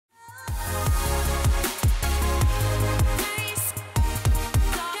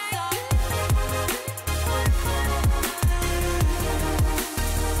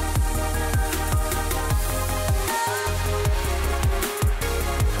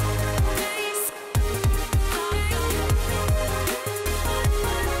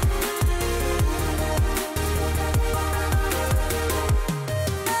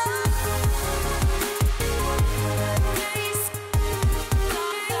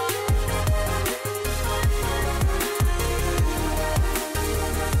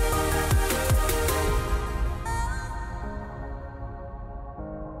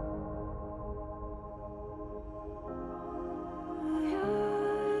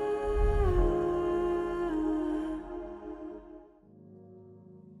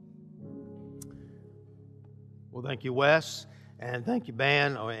Well, thank you, Wes, and thank you,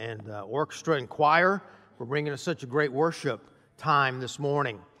 band and orchestra and choir for bringing us such a great worship time this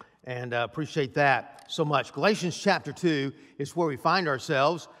morning, and appreciate that so much. Galatians chapter 2 is where we find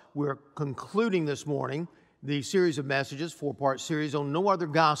ourselves. We're concluding this morning the series of messages, four-part series on no other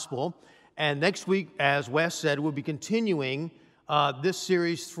gospel, and next week, as Wes said, we'll be continuing this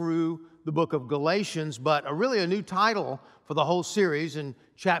series through the book of Galatians, but really a new title for the whole series in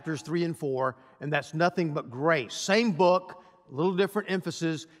chapters 3 and 4, and that's Nothing But Grace. Same book, a little different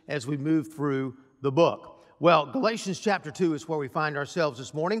emphasis as we move through the book. Well, Galatians chapter 2 is where we find ourselves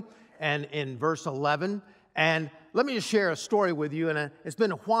this morning, and in verse 11. And let me just share a story with you, and it's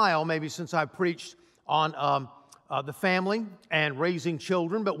been a while maybe since I preached on the family and raising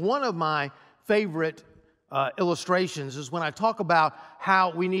children, but one of my favorite illustrations is when I talk about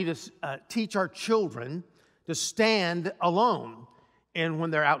how we need to teach our children to stand alone and when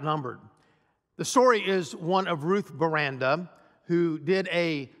they're outnumbered. The story is one of Ruth Baranda, who did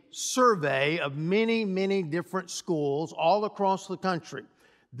a survey of many, many different schools all across the country.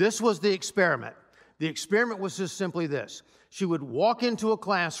 This was the experiment. The experiment was just simply this. She would walk into a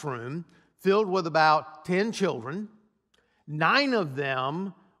classroom filled with about 10 children. 9 of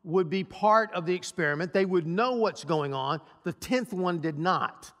them would be part of the experiment. They would know what's going on. The 10th one did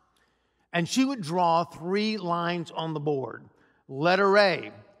not. And she would draw 3 lines on the board. Letter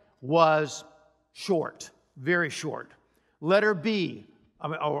A was short, very short. Letter B,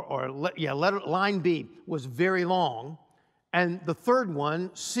 line B was very long. And the third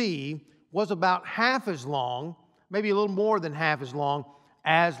one, C, was about half as long, maybe a little more than half as long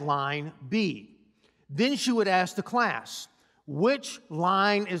as line B. Then she would ask the class, which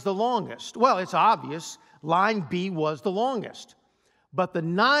line is the longest? Well, it's obvious. Line B was the longest. But the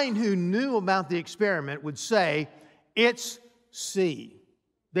 9 who knew about the experiment would say, it's C.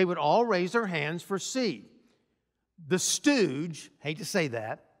 They would all raise their hands for C. The stooge, hate to say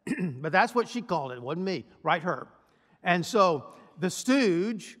that, but that's what she called it. It wasn't me, right? Her. And so the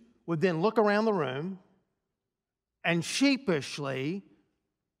stooge would then look around the room and sheepishly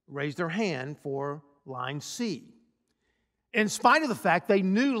raise their hand for line C. In spite of the fact they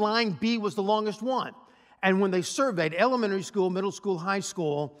knew line B was the longest one. And when they surveyed elementary school, middle school, high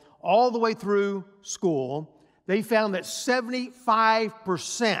school, all the way through school, they found that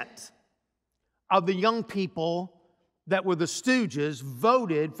 75% of the young people that were the stooges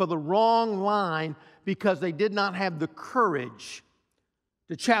voted for the wrong line because they did not have the courage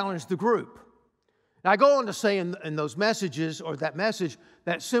to challenge the group. Now, I go on to say in those messages, or that message,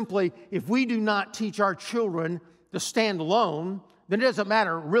 that simply, if we do not teach our children to stand alone, then it doesn't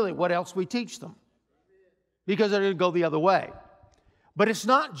matter really what else we teach them, because they're going to go the other way. But it's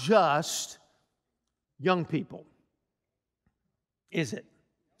not just young people, is it?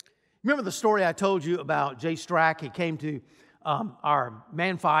 Remember the story I told you about Jay Strack? He came to our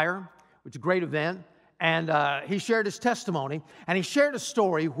Man Fire, which is a great event, and he shared his testimony, and he shared a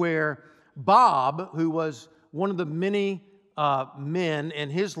story where Bob, who was one of the many men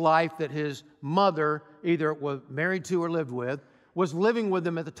in his life that his mother either was married to or lived with, was living with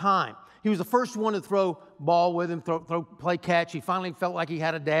him at the time. He was the first one to throw ball with him, play catch. He finally felt like he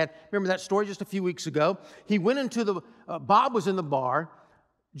had a dad. Remember that story just a few weeks ago? He went into Bob was in the bar.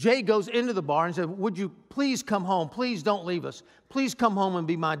 Jay goes into the bar and said, would you please come home? Please don't leave us. Please come home and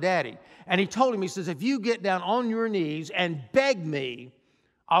be my daddy. And he told him, he says, if you get down on your knees and beg me,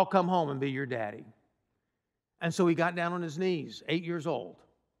 I'll come home and be your daddy. And so he got down on his knees, 8 years old,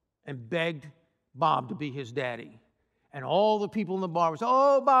 and begged Bob to be his daddy. And all the people in the bar was,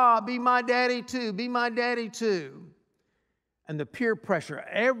 oh, Bob, be my daddy too, be my daddy too. And the peer pressure,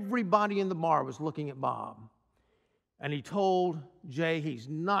 everybody in the bar was looking at Bob. And he told Jay he's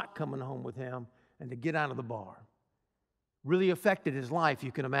not coming home with him and to get out of the bar. Really affected his life,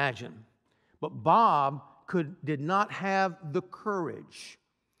 you can imagine. But Bob did not have the courage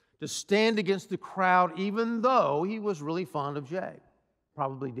to stand against the crowd, even though he was really fond of Jay,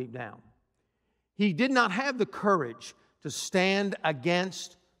 probably deep down. He did not have the courage to stand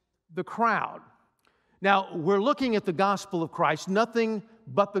against the crowd. Now, we're looking at the gospel of Christ, nothing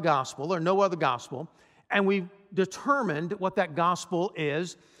but the gospel, or no other gospel, and we've determined what that gospel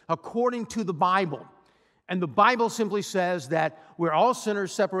is according to the Bible. And the Bible simply says that we're all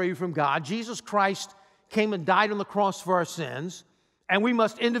sinners separated from God. Jesus Christ came and died on the cross for our sins, and we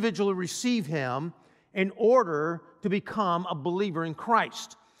must individually receive Him in order to become a believer in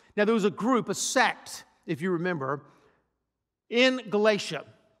Christ. Now, there was a group, a sect, if you remember, in Galatia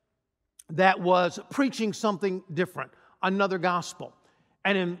that was preaching something different, another gospel.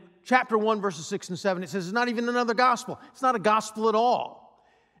 And in chapter 1, verses 6 and 7, it says it's not even another gospel. It's not a gospel at all.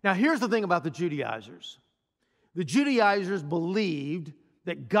 Now, here's the thing about the Judaizers. The Judaizers believed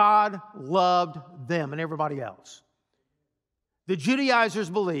that God loved them and everybody else. The Judaizers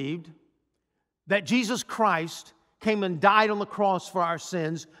believed that Jesus Christ came and died on the cross for our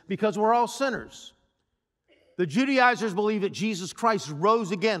sins because we're all sinners. The Judaizers believed that Jesus Christ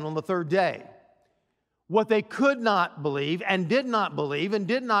rose again on the third day. What they could not believe and did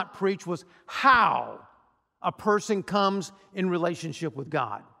not preach was how a person comes in relationship with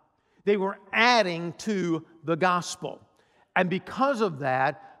God. They were adding to the gospel. And because of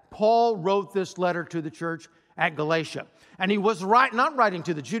that, Paul wrote this letter to the church at Galatia. And he was not writing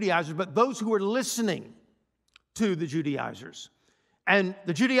to the Judaizers, but those who were listening to the Judaizers. And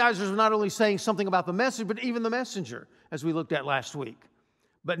the Judaizers were not only saying something about the message, but even the messenger, as we looked at last week.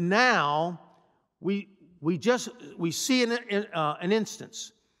 But now we see an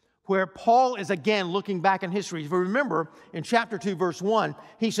instance where Paul is again looking back in history. If you remember, in chapter 2, verse 1,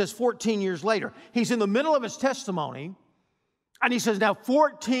 he says 14 years later. He's in the middle of his testimony, and he says, now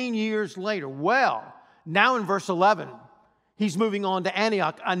 14 years later. Well, now in verse 11, he's moving on to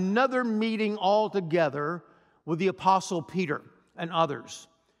Antioch, another meeting altogether with the Apostle Peter and others.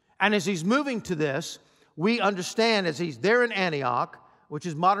 And as he's moving to this, we understand as he's there in Antioch, which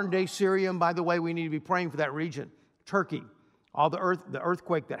is modern-day Syria, and by the way, we need to be praying for that region, Turkey, all the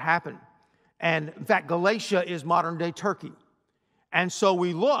earthquake that happened. And in fact, Galatia is modern-day Turkey. And so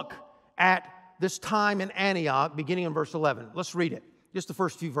we look at this time in Antioch, beginning in verse 11. Let's read it, just the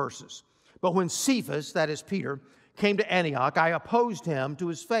first few verses. But when Cephas, that is Peter, came to Antioch, I opposed him to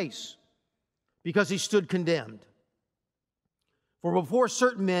his face, because he stood condemned. For before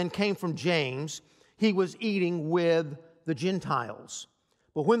certain men came from James, he was eating with the Gentiles.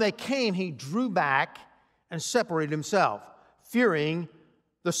 But when they came, he drew back and separated himself, fearing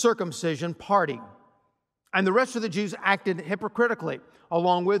the circumcision party. And the rest of the Jews acted hypocritically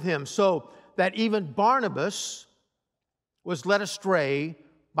along with him, so that even Barnabas was led astray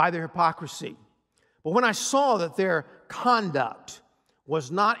by their hypocrisy. But when I saw that their conduct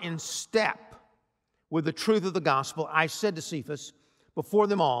was not in step with the truth of the gospel, I said to Cephas before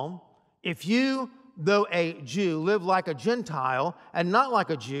them all, if you, though a Jew, live like a Gentile and not like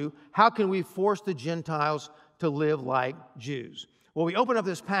a Jew, how can we force the Gentiles to live like Jews? Well, we open up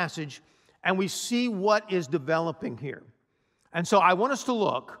this passage and we see what is developing here. And so I want us to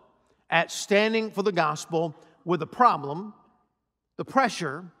look at standing for the gospel with the problem, the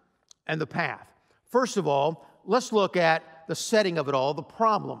pressure, and the path. First of all, let's look at the setting of it all, the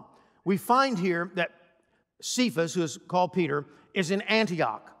problem. We find here that Cephas, who is called Peter, is in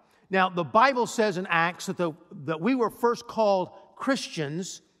Antioch. Now, the Bible says in Acts that we were first called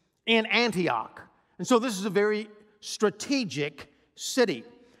Christians in Antioch. And so this is a very strategic city,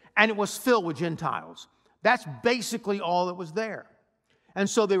 and it was filled with Gentiles. That's basically all that was there. And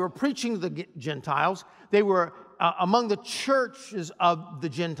so they were preaching to the Gentiles. They were among the churches of the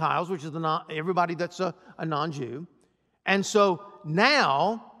Gentiles, which is everybody that's a non-Jew. And so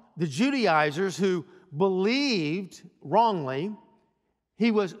now the Judaizers who believed wrongly,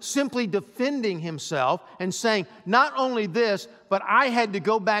 he was simply defending himself and saying, not only this, but I had to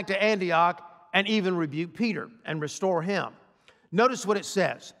go back to Antioch and even rebuke Peter and restore him. Notice what it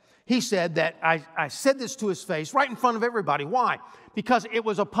says. He said that I said this to his face right in front of everybody. Why? Because it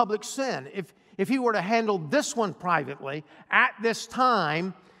was a public sin. If he were to handle this one privately at this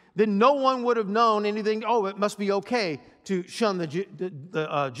time, then no one would have known anything. Oh, it must be okay to shun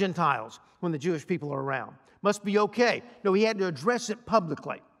the Gentiles when the Jewish people are around. Must be okay. No, he had to address it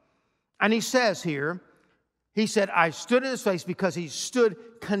publicly. And he says here, he said, I stood in his face because he stood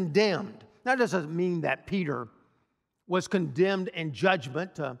condemned. That doesn't mean that Peter was condemned in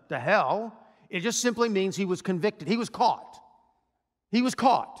judgment to hell. It just simply means he was convicted. He was caught. He was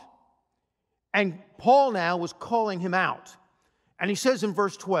caught. And Paul now was calling him out. And he says in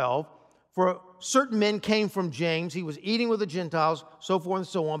verse 12, for certain men came from James, he was eating with the Gentiles, so forth and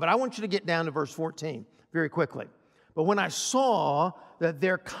so on. But I want you to get down to verse 14 very quickly. But when I saw that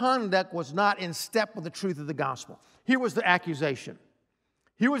their conduct was not in step with the truth of the gospel. Here was the accusation.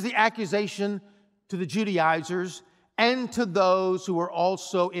 Here was the accusation to the Judaizers and to those who were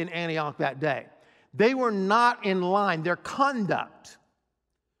also in Antioch that day. They were not in line. Their conduct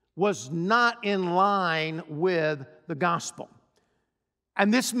was not in line with the gospel.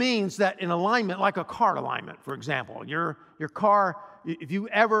 And this means that in alignment, like a car alignment, for example, your car, if you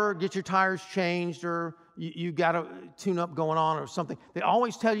ever get your tires changed or you got a tune-up going on or something, they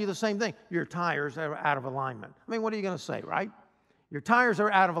always tell you the same thing. Your tires are out of alignment. I mean, what are you going to say, right? Your tires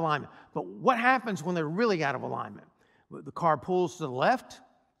are out of alignment. But what happens when they're really out of alignment? The car pulls to the left,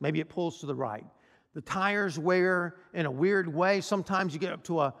 maybe it pulls to the right. The tires wear in a weird way. Sometimes you get up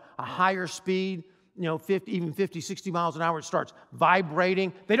to a higher speed even 50, 60 miles an hour, it starts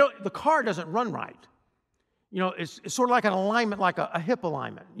vibrating. The car doesn't run right. It's sort of like an alignment, like a hip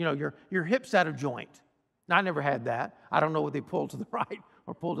alignment. Your hip's out of joint. Now, I never had that. I don't know what they pull to the right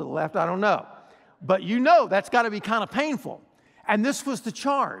or pull to the left. I don't know. But that's got to be kind of painful. And this was the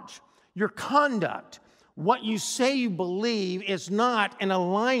charge. Your conduct, what you say you believe, is not in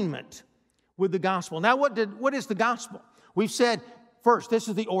alignment with the gospel. Now, what is the gospel? We've said, first, this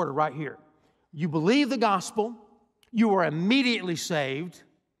is the order right here. You believe the gospel, you are immediately saved,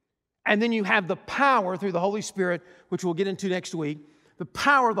 and then you have the power through the Holy Spirit, which we'll get into next week, the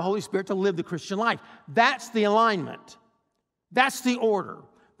power of the Holy Spirit to live the Christian life. That's the alignment. That's the order.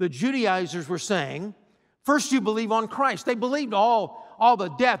 The Judaizers were saying, first you believe on Christ. They believed all the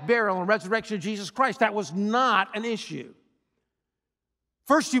death, burial, and resurrection of Jesus Christ. That was not an issue.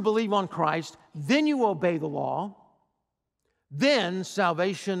 First you believe on Christ, then you obey the law, then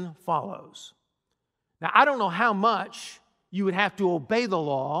salvation follows. Now, I don't know how much you would have to obey the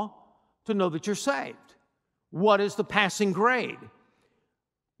law to know that you're saved. What is the passing grade?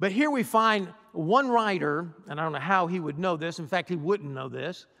 But here we find one writer, and I don't know how he would know this. In fact, he wouldn't know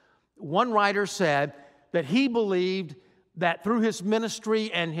this. One writer said that he believed that through his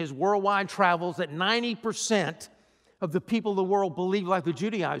ministry and his worldwide travels that 90% of the people of the world believe like the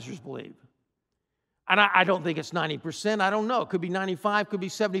Judaizers believe. And I don't think it's 90%. I don't know. It could be 95, could be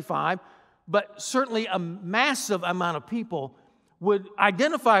 75. But certainly a massive amount of people would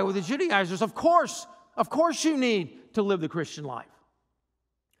identify with the Judaizers. Of course you need to live the Christian life.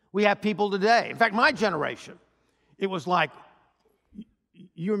 We have people today. In fact, my generation, it was like,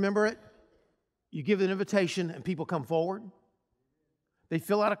 you remember it? You give an invitation and people come forward. They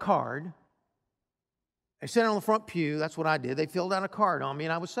fill out a card. They sit on the front pew. That's what I did. They filled out a card on me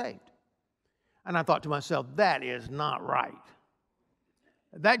and I was saved. And I thought to myself, that is not right.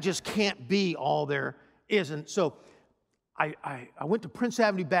 That just can't be all there is. And so I went to Prince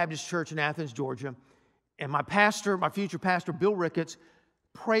Avenue Baptist Church in Athens, Georgia, and my future pastor, Bill Ricketts,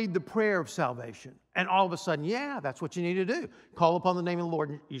 prayed the prayer of salvation. And all of a sudden, that's what you need to do. Call upon the name of the Lord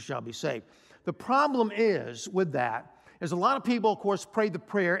and you shall be saved. The problem is with that is a lot of people, of course, prayed the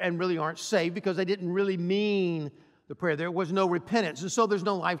prayer and really aren't saved because they didn't really mean the prayer. There was no repentance, and so there's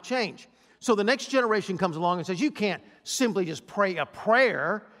no life change. So the next generation comes along and says, you can't simply just pray a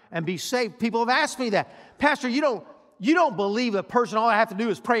prayer and be saved. People have asked me that. Pastor, you don't believe a person, all I have to do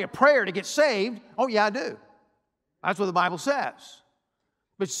is pray a prayer to get saved. Oh, yeah, I do. That's what the Bible says.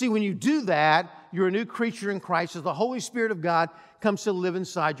 But see, when you do that, you're a new creature in Christ as the Holy Spirit of God comes to live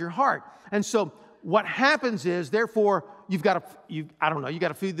inside your heart. And so what happens is, therefore, you've got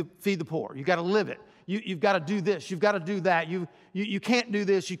to feed the poor. You've got to live it. You've got to do this. You've got to do that. You can't do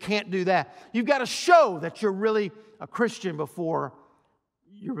this. You can't do that. You've got to show that you're really a Christian before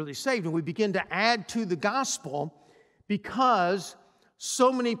you're really saved. And we begin to add to the gospel because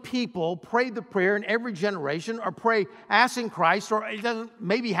so many people pray the prayer in every generation or pray asking Christ, or it doesn't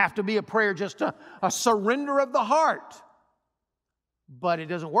maybe have to be a prayer, just a surrender of the heart. But it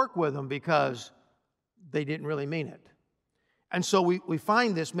doesn't work with them because they didn't really mean it. And so we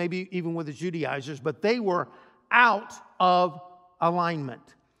find this maybe even with the Judaizers, but they were out of alignment.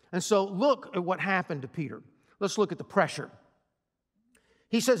 And so look at what happened to Peter. Let's look at the pressure.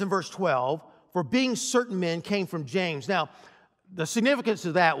 He says in verse 12, for being certain men came from James. Now, the significance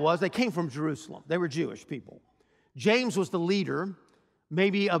of that was they came from Jerusalem. They were Jewish people. James was the leader,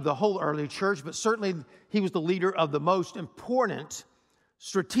 maybe of the whole early church, but certainly he was the leader of the most important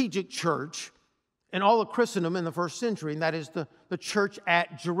strategic church in all of Christendom in the first century, and that is the church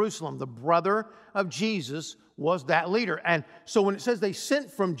at Jerusalem. The brother of Jesus was that leader. And so when it says they sent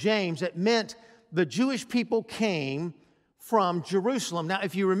from James, it meant the Jewish people came from Jerusalem. Now,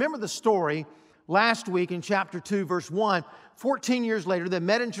 if you remember the story last week in chapter 2, verse 1, 14 years later, they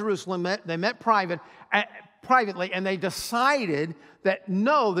met in Jerusalem. They met privately, and they decided that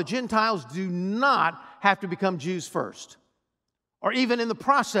no, the Gentiles do not have to become Jews first. Or even in the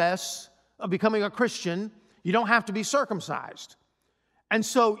process of becoming a Christian, you don't have to be circumcised. And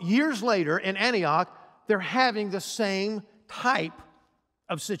so years later in Antioch, they're having the same type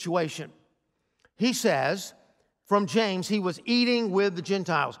of situation. He says, from James, he was eating with the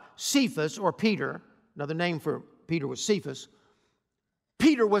Gentiles. Cephas, or Peter, another name for Peter was Cephas.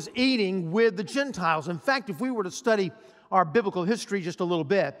 Peter was eating with the Gentiles. In fact, if we were to study our biblical history just a little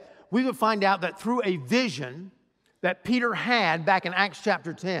bit, we would find out that through a vision that Peter had back in Acts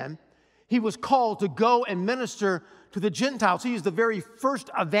chapter 10, he was called to go and minister to the Gentiles. He is the very first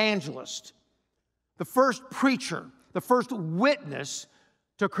evangelist, the first preacher, the first witness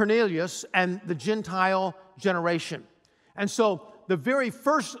to Cornelius and the Gentile generation. And so the very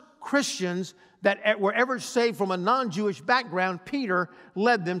first Christians that were ever saved from a non-Jewish background, Peter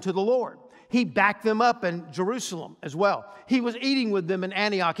led them to the Lord. He backed them up in Jerusalem as well. He was eating with them in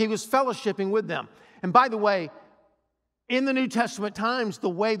Antioch. He was fellowshipping with them. And by the way, in the New Testament times, the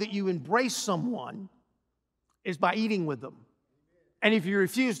way that you embrace someone is by eating with them. And if you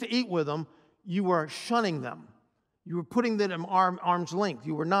refuse to eat with them, you were shunning them. You were putting them at arm's length.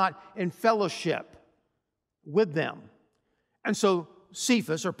 You were not in fellowship with them. And so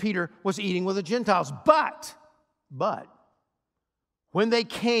Cephas, or Peter, was eating with the Gentiles. But, when they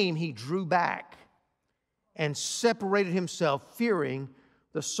came, he drew back and separated himself, fearing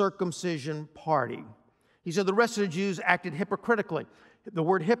the circumcision party. He said the rest of the Jews acted hypocritically. The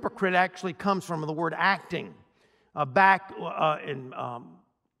word hypocrite actually comes from the word acting.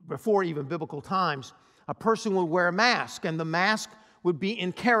 Before even biblical times, a person would wear a mask, and the mask would be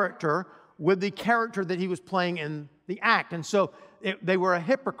in character with the character that he was playing in the act. And so they were a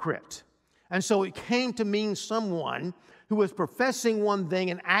hypocrite. And so it came to mean someone who was professing one thing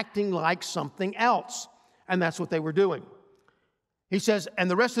and acting like something else. And that's what they were doing. He says,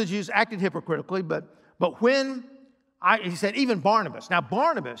 and the rest of the Jews acted hypocritically, but he said, even Barnabas. Now,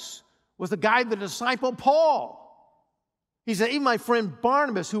 Barnabas was the guy that discipled Paul. He said, even my friend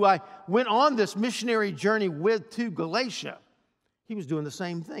Barnabas, who I went on this missionary journey with to Galatia, he was doing the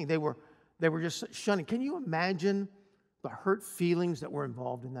same thing. They were just shunning. Can you imagine the hurt feelings that were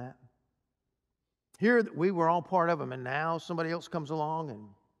involved in that? Here, we were all part of them, and now somebody else comes along and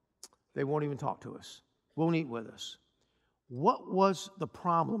they won't even talk to us, won't eat with us. What was the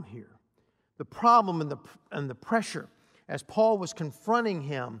problem here? The problem and the pressure, as Paul was confronting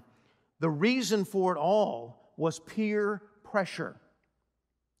him, the reason for it all was peer pressure.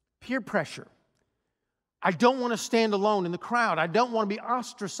 Peer pressure. I don't want to stand alone in the crowd. I don't want to be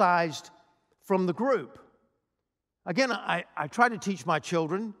ostracized from the group. Again, I try to teach my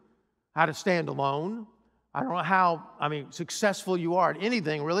children how to stand alone. I don't know how, successful you are at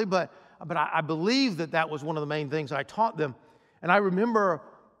anything really, but I believe that was one of the main things I taught them. And I remember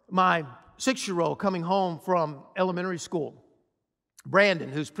my 6-year-old coming home from elementary school, Brandon,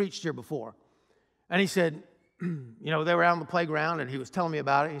 who's preached here before. And he said, they were out on the playground, and he was telling me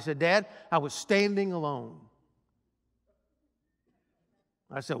about it. He said, Dad, I was standing alone.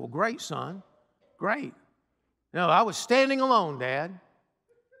 I said, well, great, son. Great. No, I was standing alone, Dad.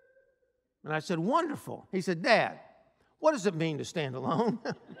 And I said, wonderful. He said, Dad, what does it mean to stand alone?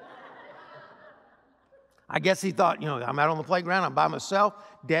 I guess he thought, I'm out on the playground, I'm by myself.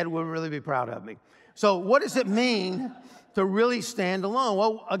 Dad would really be proud of me. So what does it mean to really stand alone?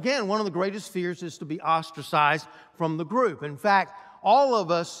 Well, again, one of the greatest fears is to be ostracized from the group. In fact, all of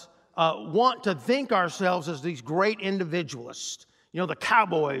us want to think ourselves as these great individualists. The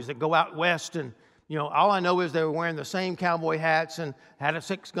cowboys that go out west and, all I know is they were wearing the same cowboy hats and had a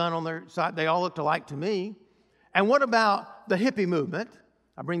 6-gun on their side. They all looked alike to me. And what about the hippie movement?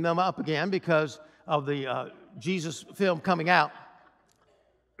 I bring them up again because of the Jesus film coming out.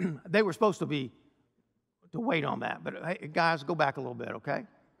 They were supposed to wait on that. But hey, guys, go back a little bit, okay?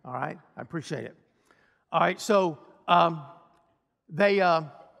 All right? I appreciate it. All right, so they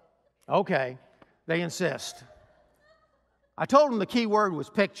insist. I told them the key word was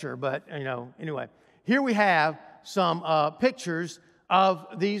picture, but, anyway. Here we have some pictures of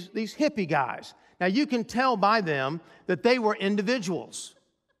these hippie guys. Now, you can tell by them that they were individuals.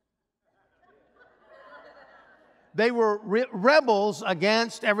 They were rebels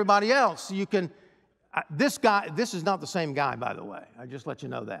against everybody else. You can, this is not the same guy, by the way. I just let you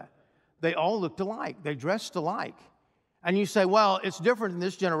know that. They all looked alike. They dressed alike. And you say, well, it's different in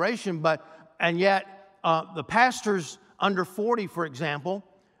this generation, and yet the pastors under 40, for example,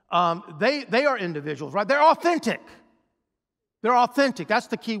 they are individuals, right? They're authentic. They're authentic. That's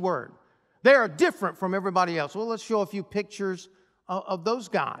the key word. They are different from everybody else. Well, let's show a few pictures of those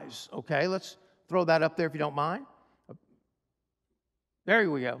guys, okay? Let's throw that up there if you don't mind. There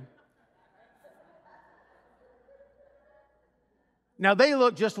we go. Now, they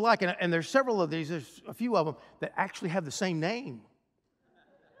look just alike, and there's several of these. There's a few of them that actually have the same name.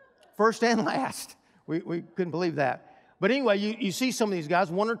 First and last. We couldn't believe that. But anyway, you see some of these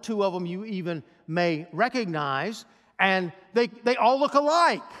guys, one or two of them you even may recognize, and they all look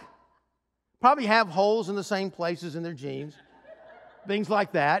alike. Probably have holes in the same places in their jeans, things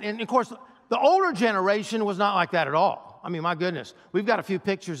like that. And, of course, the older generation was not like that at all. My goodness. We've got a few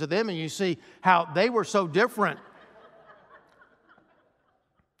pictures of them, and you see how they were so different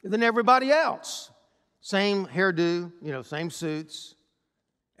than everybody else. Same hairdo, same suits,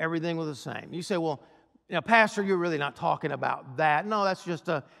 everything was the same. You say, well, Pastor, you're really not talking about that. No, that's just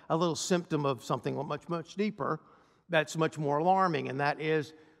a little symptom of something much, much deeper that's much more alarming, and that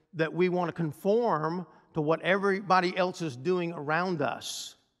is that we want to conform to what everybody else is doing around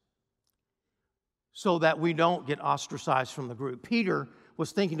us so that we don't get ostracized from the group. Peter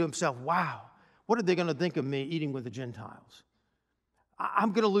was thinking to himself, wow, what are they going to think of me eating with the Gentiles?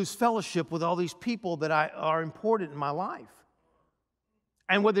 I'm going to lose fellowship with all these people that are important in my life.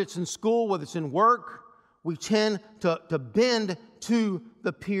 And whether it's in school, whether it's in work, we tend to bend to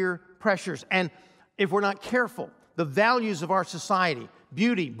the peer pressures. And if we're not careful, the values of our society,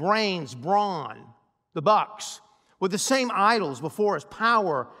 beauty, brains, brawn, the bucks, with the same idols before us,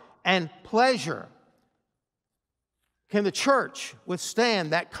 power and pleasure, can the church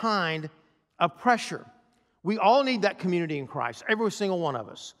withstand that kind of pressure? We all need that community in Christ, every single one of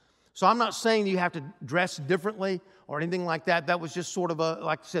us. So I'm not saying that you have to dress differently or anything like that. That was just sort of,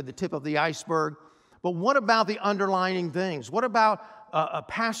 like I said, the tip of the iceberg. But what about the underlining things? What about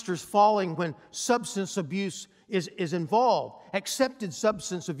pastors falling when substance abuse is involved? Accepted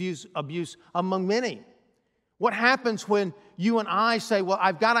substance abuse among many. What happens when you and I say, well,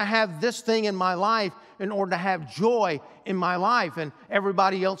 I've got to have this thing in my life in order to have joy in my life, and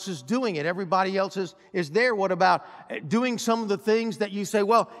everybody else is doing it. Everybody else is there. What about doing some of the things that you say,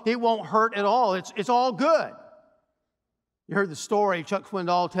 well, it won't hurt at all. It's all good. You heard the story Chuck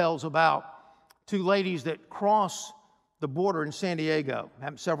Swindoll tells about two ladies that cross the border in San Diego.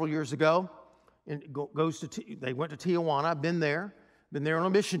 Happened several years ago. And they went to Tijuana. I've been there on a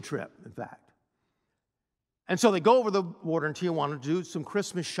mission trip, in fact. And so they go over the border in Tijuana to do some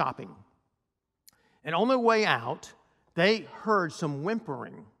Christmas shopping. And on their way out, they heard some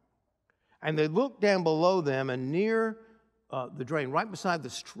whimpering. And they looked down below them, and near the drain, right beside the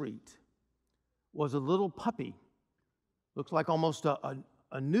street, was a little puppy. Looks like almost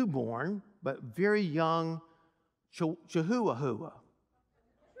a newborn, but very young chihuahua.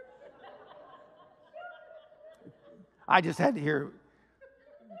 I just had to hear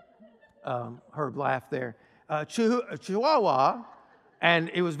Herb laugh there. Chihuahua,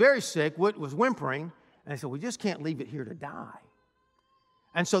 and it was very sick, was whimpering, and they said, we just can't leave it here to die.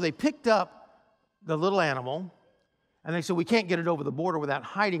 And so they picked up the little animal, and they said, we can't get it over the border without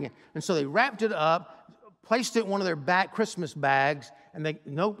hiding it. And so they wrapped it up, placed it in one of their Christmas bags, and they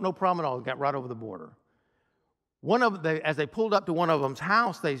no problem at all, got right over the border. As they pulled up to one of them's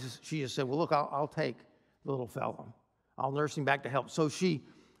house, she just said, well, look, I'll take the little fellow. I'll nurse him back to health. So she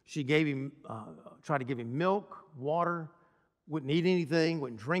gave him, tried to give him milk, water, wouldn't eat anything,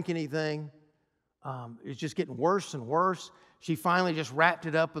 wouldn't drink anything. It was just getting worse and worse. She finally just wrapped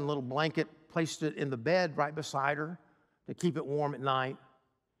it up in a little blanket, placed it in the bed right beside her to keep it warm at night.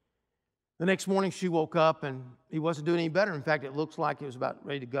 The next morning she woke up and he wasn't doing any better. In fact, it looks like he was about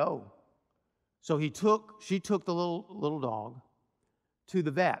ready to go. So she took the little dog to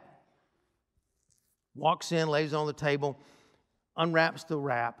the vet. Walks in, lays on the table, unwraps the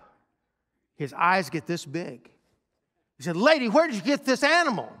wrap. His eyes get this big. He said, lady, where did you get this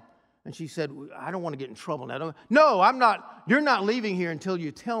animal? And she said, I don't want to get in trouble now. No, I'm not. You're not leaving here until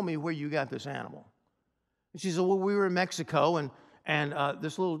you tell me where you got this animal. And she said, well, we were in Mexico, and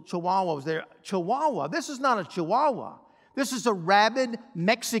this little chihuahua was there. Chihuahua? This is not a chihuahua. This is a rabid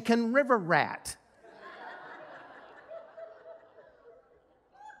Mexican river rat.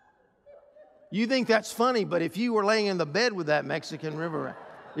 You think that's funny, but if you were laying in the bed with that Mexican river rat,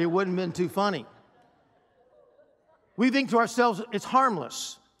 it wouldn't have been too funny. We think to ourselves, it's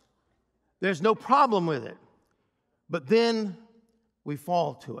harmless. There's no problem with it. But then we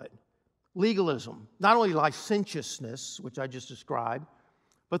fall to it. Legalism, not only licentiousness, which I just described,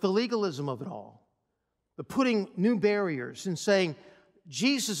 but the legalism of it all. The putting new barriers and saying,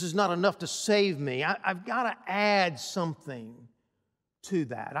 Jesus is not enough to save me. I've got to add something to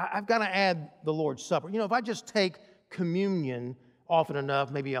that. I've got to add the Lord's Supper. You know, if I just take communion often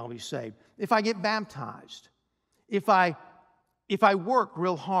enough, maybe I'll be saved. If I get baptized, if I work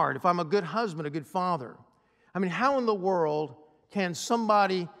real hard, if I'm a good husband, a good father. I mean, how in the world can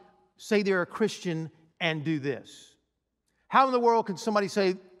somebody say they're a Christian and do this? How in the world can somebody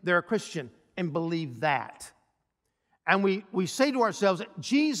say they're a Christian and believe that? And we say to ourselves,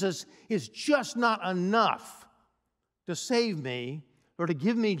 Jesus is just not enough to save me or to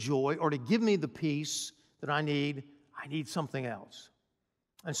give me joy or to give me the peace that I need. I need something else.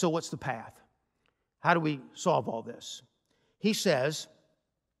 And so what's the path? How do we solve all this? He says,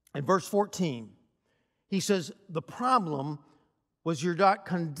 in verse 14, he says, the problem was you're not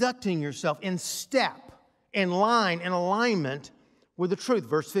conducting yourself in step, in line, in alignment with the truth.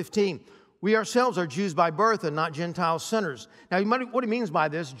 Verse 15, we ourselves are Jews by birth and not Gentile sinners. Now, what he means by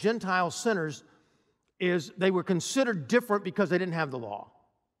this, Gentile sinners, is they were considered different because they didn't have the law,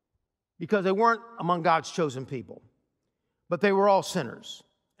 because they weren't among God's chosen people. But they were all sinners.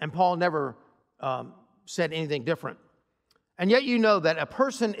 And Paul never said anything different. And yet you know that a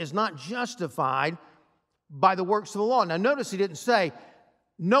person is not justified by the works of the law. Now notice he didn't say,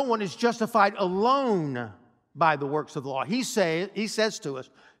 no one is justified alone by the works of the law. He says to us,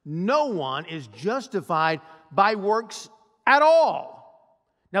 no one is justified by works at all.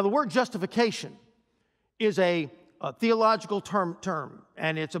 Now the word justification is a theological term,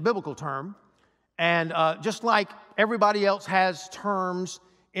 and it's a biblical term. And just like everybody else has terms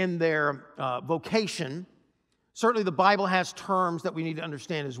in their vocation, certainly the Bible has terms that we need to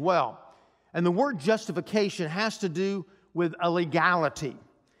understand as well. And the word justification has to do with a legality.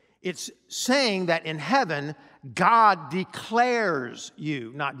 It's saying that in heaven, God declares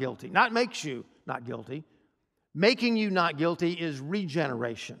you not guilty, not makes you not guilty. Making you not guilty is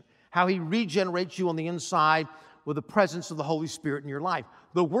regeneration, how He regenerates you on the inside with the presence of the Holy Spirit in your life.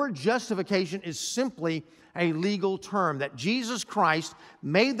 The word justification is simply a legal term, that Jesus Christ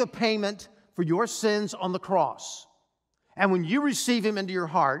made the payment for your sins on the cross. And when you receive Him into your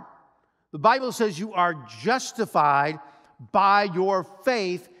heart, the Bible says you are justified by your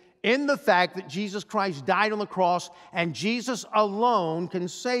faith in the fact that Jesus Christ died on the cross, and Jesus alone can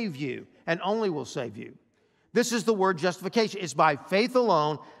save you and only will save you. This is the word justification. It's by faith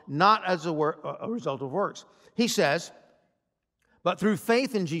alone, not as a result of works. He says, but through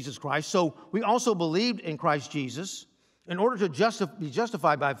faith in Jesus Christ, so we also believed in Christ Jesus in order to be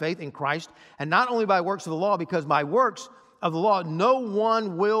justified by faith in Christ, and not only by works of the law, because by works of the law, no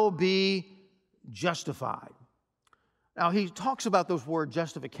one will be justified. Now, he talks about those words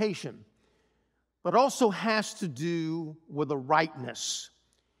justification, but also has to do with a rightness.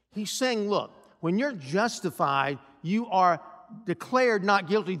 He's saying, look, when you're justified, you are declared not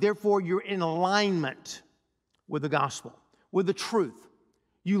guilty, therefore you're in alignment with the gospel, with the truth.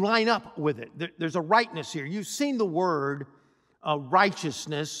 You line up with it. There's a rightness here. You've seen the word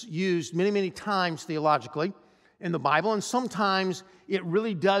righteousness used many, many times theologically in the Bible, and sometimes it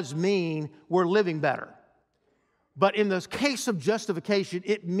really does mean we're living better. But in the case of justification,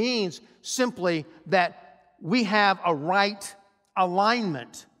 it means simply that we have a right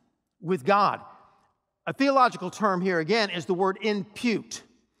alignment with God. A theological term here again is the word impute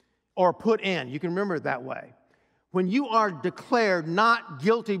or put in. You can remember it that way. When you are declared not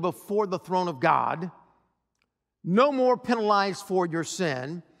guilty before the throne of God, no more penalized for your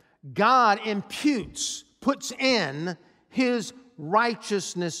sin, God imputes, puts in His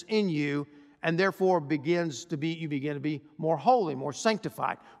righteousness in you, and therefore you begin to be more holy, more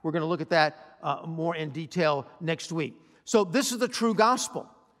sanctified. We're going to look at that more in detail next week. So this is the true gospel,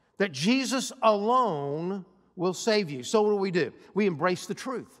 that Jesus alone will save you. So what do? We embrace the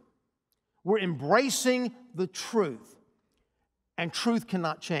truth. We're embracing the truth, and truth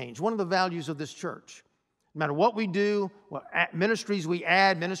cannot change. One of the values of this church, no matter what we do, what ministries we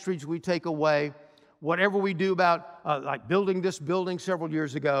add, ministries we take away, whatever we do about like building this building several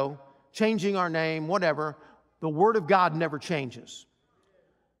years ago, changing our name, whatever, the Word of God never changes.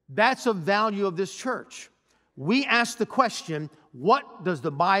 That's a value of this church. We ask the question, what does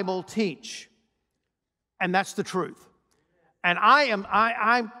the Bible teach? And that's the truth. And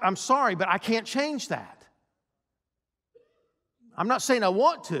I'm sorry, but I can't change that. I'm not saying I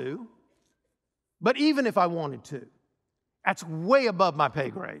want to, but even if I wanted to, that's way above my pay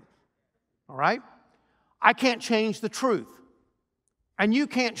grade. All right? I can't change the truth. And you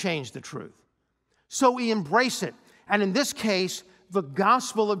can't change the truth. So we embrace it. And in this case, the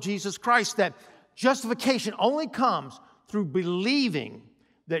gospel of Jesus Christ, that justification only comes through believing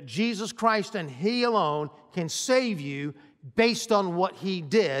that Jesus Christ and He alone can save you based on what He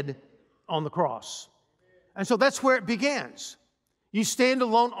did on the cross. And so that's where it begins. You stand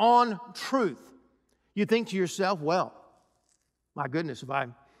alone on truth. You think to yourself, well, my goodness,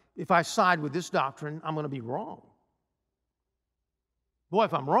 if I side with this doctrine, I'm going to be wrong. Boy,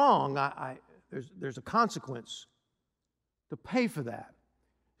 if I'm wrong, there's a consequence to pay for that.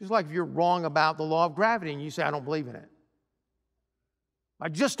 Just like if you're wrong about the law of gravity and you say, I don't believe in it. I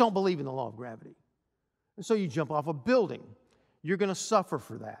just don't believe in the law of gravity. And so you jump off a building. You're going to suffer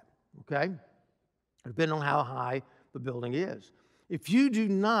for that, okay? Depending on how high the building is. If you do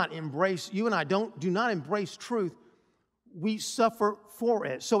not embrace, you and I do not embrace truth, we suffer for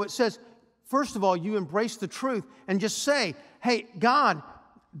it. So it says, first of all, you embrace the truth and just say, hey, God,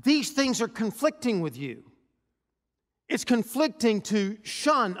 these things are conflicting with you. It's conflicting to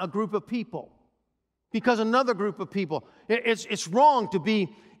shun a group of people because another group of people. It's wrong to be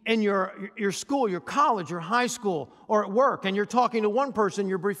in your school, your college, your high school, or at work, and you're talking to one person,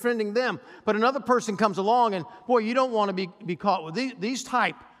 you're befriending them, but another person comes along and, boy, you don't want to be caught with these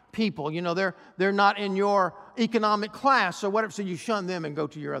type people. You know, they're not in your economic class or whatever, so you shun them and go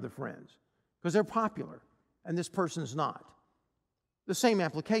to your other friends because they're popular and this person's not. The same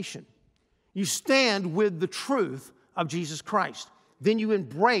application. You stand with the truth of Jesus Christ. Then you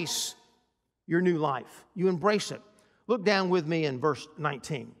embrace your new life. You embrace it. Look down with me in verse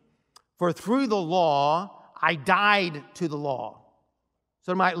 19. For through the law, I died to the law,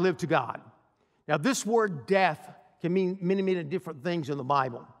 so I might live to God. Now, this word death can mean many, many different things in the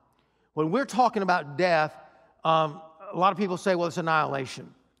Bible. When we're talking about death, a lot of people say, well, it's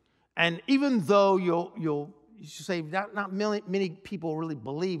annihilation. And even though you say not many people really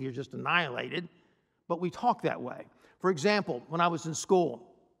believe you're just annihilated, but we talk that way. For example, when I was in school,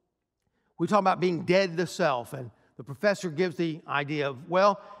 we talk about being dead to self, and the professor gives the idea of,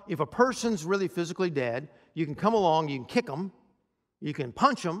 well, if a person's really physically dead, you can come along, you can kick them, you can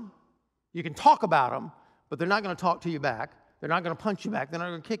punch them, you can talk about them, but they're not going to talk to you back. They're not going to punch you back. They're not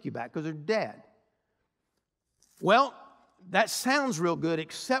going to kick you back because they're dead. Well, that sounds real good,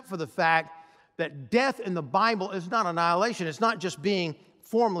 except for the fact that death in the Bible is not annihilation. It's not just being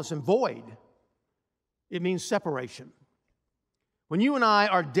formless and void. It means separation. When you and I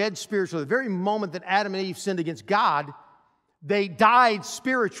are dead spiritually, the very moment that Adam and Eve sinned against God, they died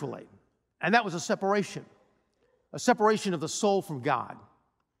spiritually. And that was a separation of the soul from God.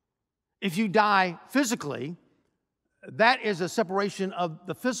 If you die physically, that is a separation of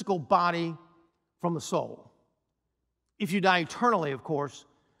the physical body from the soul. If you die eternally, of course,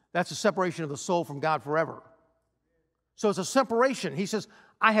 that's a separation of the soul from God forever. So it's a separation. He says,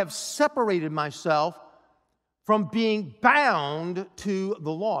 I have separated myself from being bound to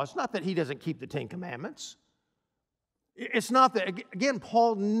the law. It's not that he doesn't keep the Ten Commandments. It's not that, again,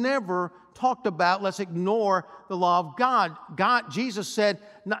 Paul never talked about, let's ignore the law of God. Jesus said,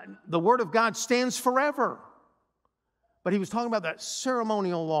 the word of God stands forever. But he was talking about that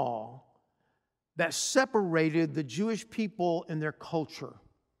ceremonial law that separated the Jewish people in their culture.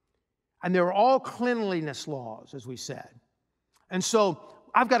 And they were all cleanliness laws, as we said. And so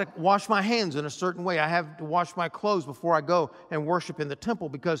I've got to wash my hands in a certain way. I have to wash my clothes before I go and worship in the temple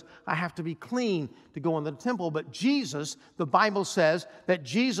because I have to be clean to go in the temple. But Jesus, the Bible says that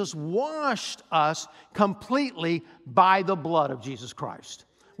Jesus washed us completely by the blood of Jesus Christ.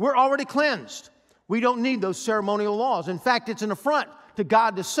 We're already cleansed. We don't need those ceremonial laws. In fact, it's an affront to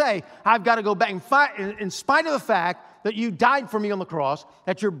God to say, I've got to go back and fight, in spite of the fact that you died for me on the cross,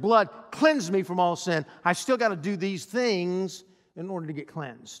 that your blood cleansed me from all sin. I still got to do these things in order to get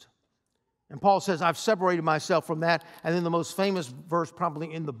cleansed. And Paul says, I've separated myself from that. And then the most famous verse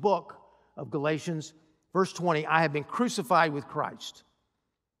probably in the book of Galatians, verse 20, I have been crucified with Christ.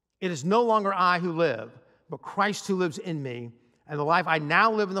 It is no longer I who live, but Christ who lives in me. And the life I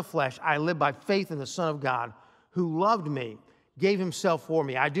now live in the flesh, I live by faith in the Son of God, who loved me, gave himself for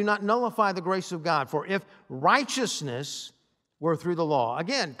me. I do not nullify the grace of God, for if righteousness were through the law.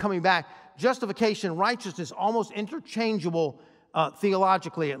 Again, coming back, justification, righteousness, almost interchangeable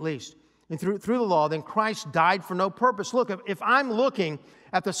theologically at least. And through the law, then Christ died for no purpose. Look, if I'm looking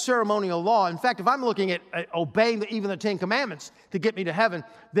at the ceremonial law, in fact, if I'm looking at obeying even the Ten Commandments to get me to heaven,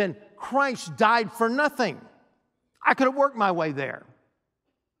 then Christ died for nothing. I could have worked my way there.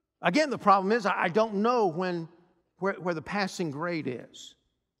 Again, the problem is I don't know where the passing grade is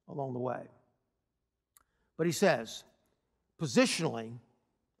along the way. But he says, positionally,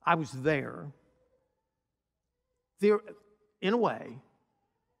 I was there in a way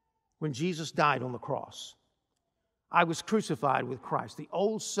when Jesus died on the cross. I was crucified with Christ. The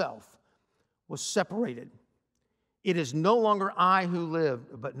old self was separated. It is no longer I who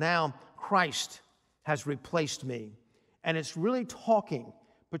live, but now Christ has replaced me. And it's really talking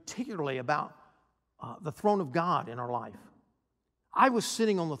particularly about the throne of God in our life. I was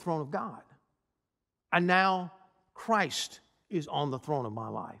sitting on the throne of God, and now Christ is on the throne of my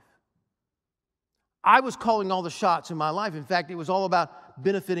life. I was calling all the shots in my life. In fact, it was all about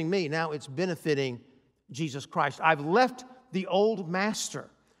benefiting me. Now it's benefiting Jesus Christ. I've left the old master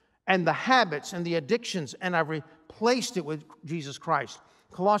and the habits and the addictions, and I've replaced it with Jesus Christ.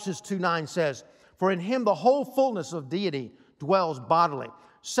 Colossians 2:9 says, for in him the whole fullness of deity dwells bodily.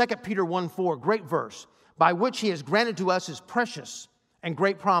 2 Peter 1:4, great verse, by which he has granted to us his precious and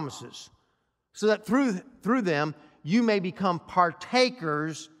great promises, so that through them you may become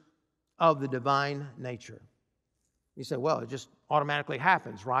partakers of the divine nature. You say, well, it just automatically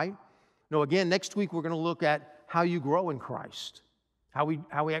happens, right? No, again, next week we're going to look at how you grow in Christ, how we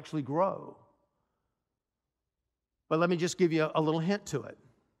actually grow. But let me just give you a little hint to it.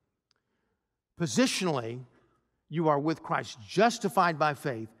 Positionally, you are with Christ, justified by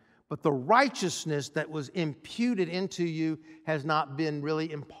faith, but the righteousness that was imputed into you has not been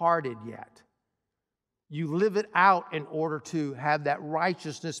really imparted yet. You live it out in order to have that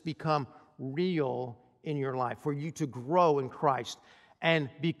righteousness become real in your life, for you to grow in Christ and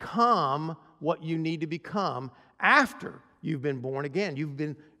become what you need to become after you've been born again.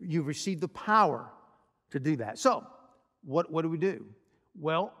 You've received the power to do that. So, what do we do?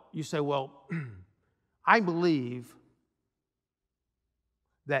 Well, you say, well, I believe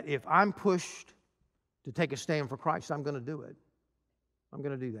that if I'm pushed to take a stand for Christ, I'm going to do it. I'm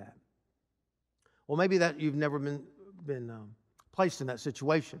going to do that. Well, maybe that you've never been placed in that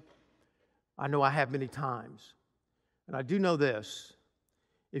situation. I know I have many times. And I do know this.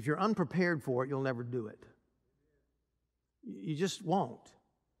 If you're unprepared for it, you'll never do it. You just won't.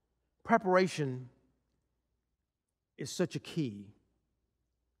 Preparation is such a key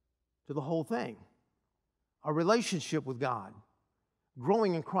to the whole thing. A relationship with God,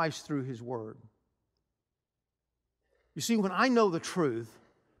 growing in Christ through His Word. You see, when I know the truth,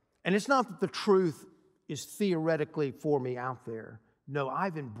 and it's not that the truth is theoretically for me out there. No,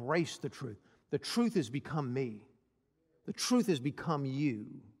 I've embraced the truth. The truth has become me. The truth has become you.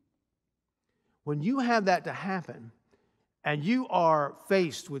 When you have that to happen, and you are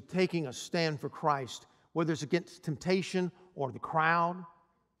faced with taking a stand for Christ, whether it's against temptation or the crowd,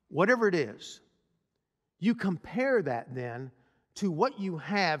 whatever it is, you compare that then to what you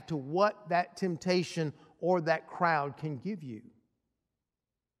have, to what that temptation or that crowd can give you.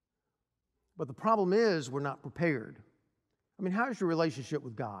 But the problem is we're not prepared. I mean, how is your relationship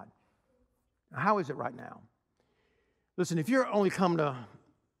with God? How is it right now? Listen, if you're only coming to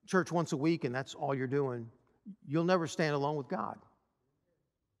church once a week and that's all you're doing, you'll never stand alone with God.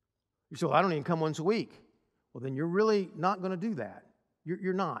 You say, well, I don't even come once a week. Well, then you're really not going to do that.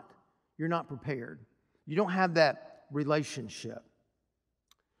 You're not. You're not prepared. You don't have that relationship.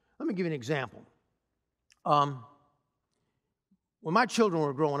 Let me give you an example. When my children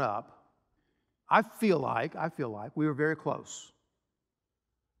were growing up, I feel like we were very close.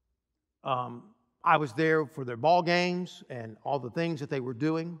 I was there for their ball games and all the things that they were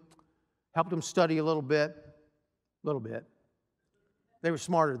doing. Helped them study a little bit. They were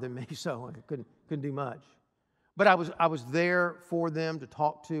smarter than me, so I couldn't do much. But I was there for them to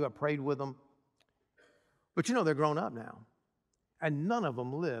talk to. I prayed with them. But you know, they're grown up now. And none of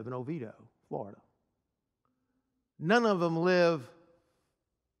them live in Oviedo, Florida. None of them live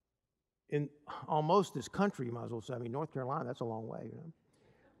in almost this country, you might as well say. I mean, North Carolina, that's a long way, you know.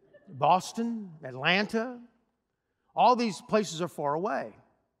 Boston, Atlanta, all these places are far away.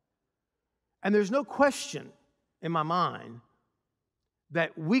 And there's no question in my mind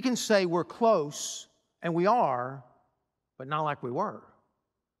that we can say we're close, and we are, but not like we were.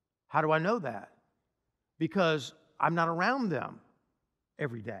 How do I know that? Because I'm not around them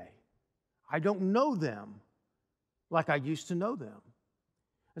every day. I don't know them like I used to know them.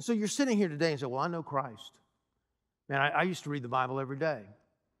 And so you're sitting here today and say, well, I know Christ. Man, I used to read the Bible every day.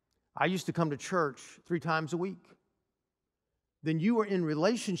 I used to come to church 3 times a week. Then you were in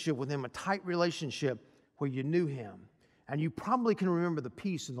relationship with Him, a tight relationship where you knew Him. And you probably can remember the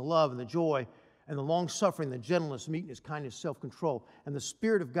peace and the love and the joy and the long-suffering, the gentleness, meekness, kindness, self-control, and the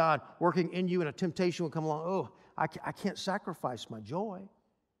Spirit of God working in you, and a temptation will come along. Oh, I can't sacrifice my joy.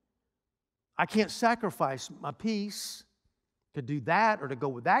 I can't sacrifice my peace to do that or to go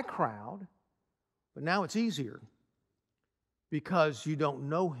with that crowd. But now it's easier because you don't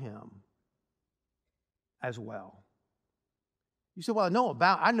know Him as well. You say, well,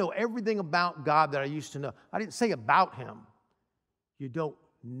 I know everything about God that I used to know. I didn't say about Him. You don't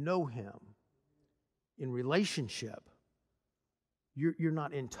know Him in relationship. You're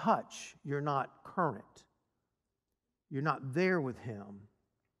not in touch. You're not current. You're not there with Him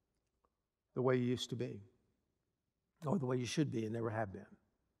the way you used to be, or the way you should be and never have been.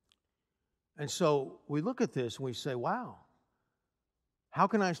 And so we look at this and we say, wow, how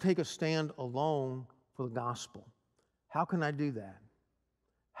can I take a stand alone for the gospel? How can I do that?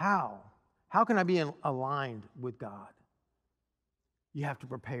 How? How can I be aligned with God? You have to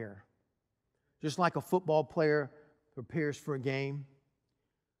prepare. Just like a football player prepares for a game,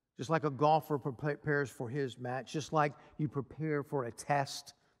 just like a golfer prepares for his match, just like you prepare for a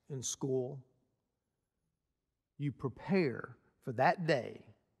test in school, you prepare for that day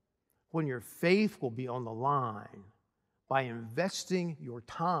when your faith will be on the line by investing your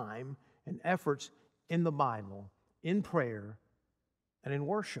time and efforts in the Bible, in prayer, and in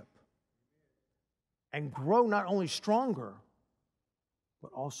worship. And grow not only stronger,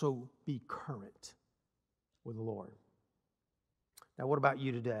 but also be current with the Lord. Now, what about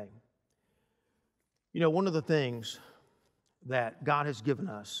you today? You know, one of the things that God has given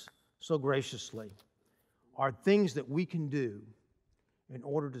us so graciously are things that we can do in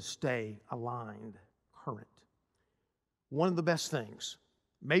order to stay aligned, current. One of the best things,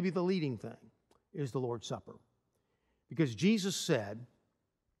 maybe the leading thing, is the Lord's Supper. Because Jesus said,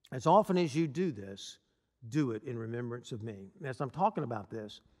 as often as you do this, do it in remembrance of me. And as I'm talking about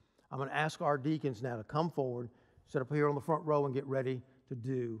this, I'm going to ask our deacons now to come forward, sit up here on the front row, and get ready to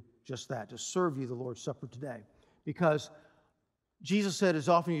do just that, to serve you the Lord's Supper today. Because Jesus said, as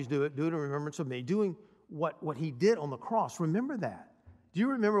often as you do it in remembrance of me. Doing what he did on the cross. Remember that. Do you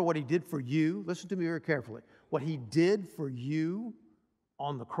remember what he did for you? Listen to me very carefully. What he did for you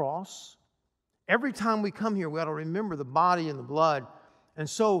on the cross. Every time we come here, we ought to remember the body and the blood. And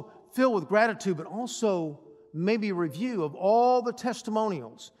so filled with gratitude, but also maybe a review of all the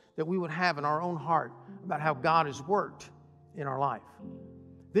testimonials that we would have in our own heart about how God has worked in our life.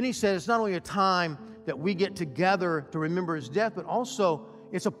 Then he said it's not only a time that we get together to remember his death, but also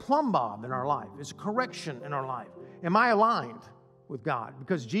it's a plumb bob in our life. It's a correction in our life. Am I aligned with God?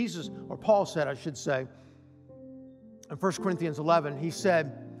 Because Jesus, or Paul said, I should say, in 1 Corinthians 11, he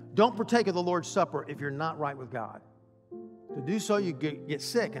said, don't partake of the Lord's Supper if you're not right with God. To do so, you get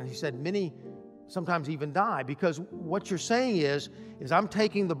sick. And he said, many sometimes even die, because what you're saying is I'm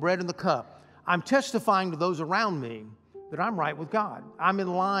taking the bread and the cup. I'm testifying to those around me that I'm right with God. I'm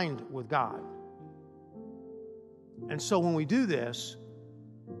in line with God. And so when we do this,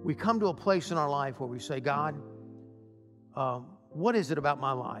 we come to a place in our life where we say, God, what is it about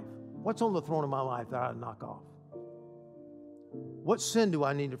my life? What's on the throne of my life that I ought to knock off? What sin do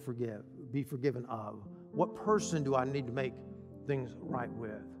I need to be forgiven of? What person do I need to make things right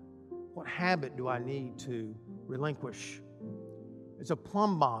with? What habit do I need to relinquish? It's a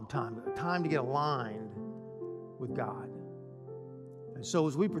plumb bob time, a time to get aligned with God. And so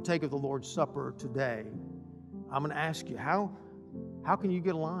as we partake of the Lord's Supper today, I'm going to ask you, how can you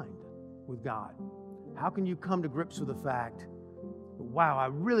get aligned with God? How can you come to grips with the fact, wow, I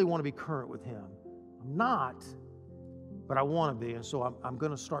really want to be current with him. I'm not, but I want to be, and so I'm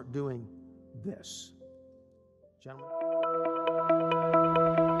going to start doing this. Gentlemen.